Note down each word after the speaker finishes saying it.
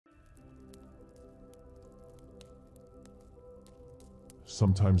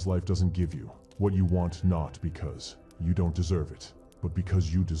Sometimes life doesn't give you what you want, not because you don't deserve it, but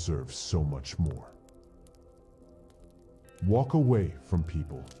because you deserve so much more. Walk away from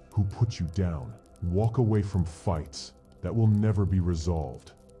people who put you down. Walk away from fights that will never be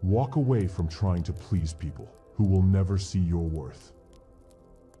resolved. Walk away from trying to please people who will never see your worth.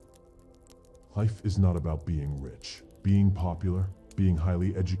 Life is not about being rich, being popular, being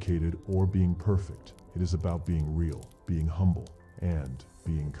highly educated, or being perfect. It is about being real, being humble, and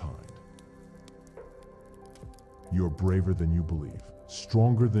being kind. You're braver than you believe,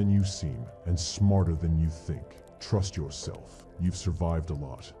 stronger than you seem, and smarter than you think. Trust yourself. You've survived a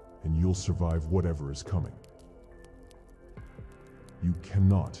lot, and you'll survive whatever is coming. You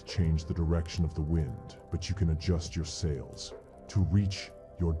cannot change the direction of the wind, but you can adjust your sails to reach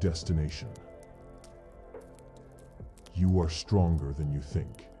your destination. You are stronger than you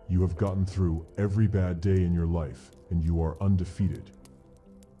think. You have gotten through every bad day in your life, and you are undefeated.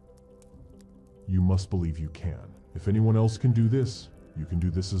 You must believe you can. If anyone else can do this, you can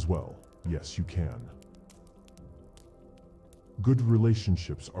do this as well. Yes, you can. Good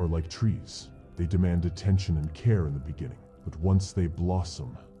relationships are like trees. They demand attention and care in the beginning, but once they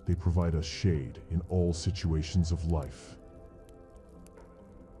blossom, they provide us shade in all situations of life.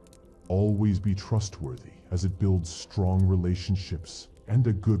 Always be trustworthy, as it builds strong relationships and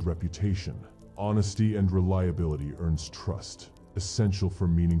a good reputation. Honesty and reliability earns trust, essential for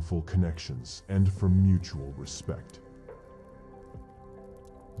meaningful connections and for mutual respect.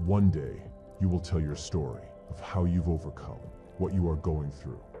 One day, you will tell your story of how you've overcome what you are going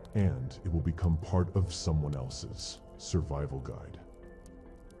through, and it will become part of someone else's survival guide.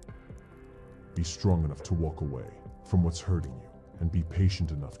 Be strong enough to walk away from what's hurting you, and be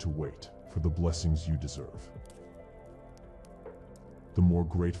patient enough to wait for the blessings you deserve. The more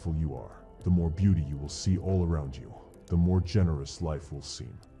grateful you are, the more beauty you will see all around you, the more generous life will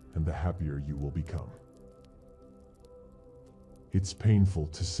seem, and the happier you will become. It's painful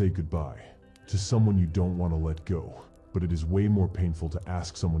to say goodbye to someone you don't want to let go, but it is way more painful to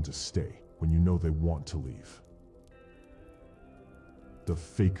ask someone to stay when you know they want to leave. The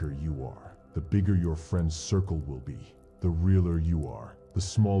faker you are, the bigger your friend's circle will be. The realer you are, the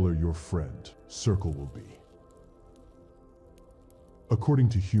smaller your friend circle will be. According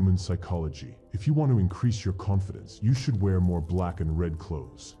to human psychology, if you want to increase your confidence, you should wear more black and red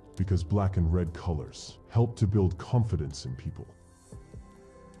clothes, because black and red colors help to build confidence in people.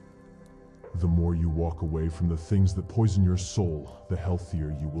 The more you walk away from the things that poison your soul, the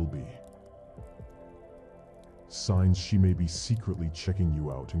healthier you will be. Signs she may be secretly checking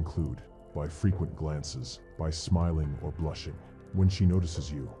you out include by frequent glances, by smiling or blushing when she notices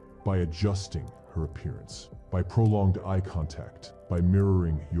you, by adjusting her appearance, by prolonged eye contact, by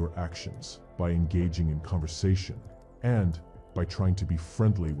mirroring your actions, by engaging in conversation, and by trying to be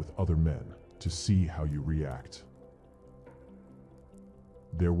friendly with other men to see how you react.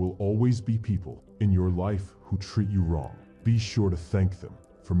 There will always be people in your life who treat you wrong. Be sure to thank them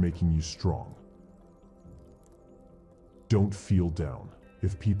for making you strong. Don't feel down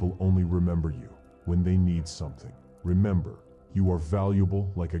if people only remember you when they need something. Remember, you are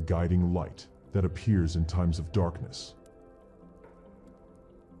valuable like a guiding light that appears in times of darkness.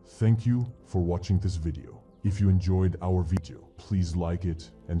 Thank you for watching this video. If you enjoyed our video, please like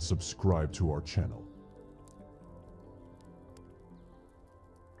it and subscribe to our channel.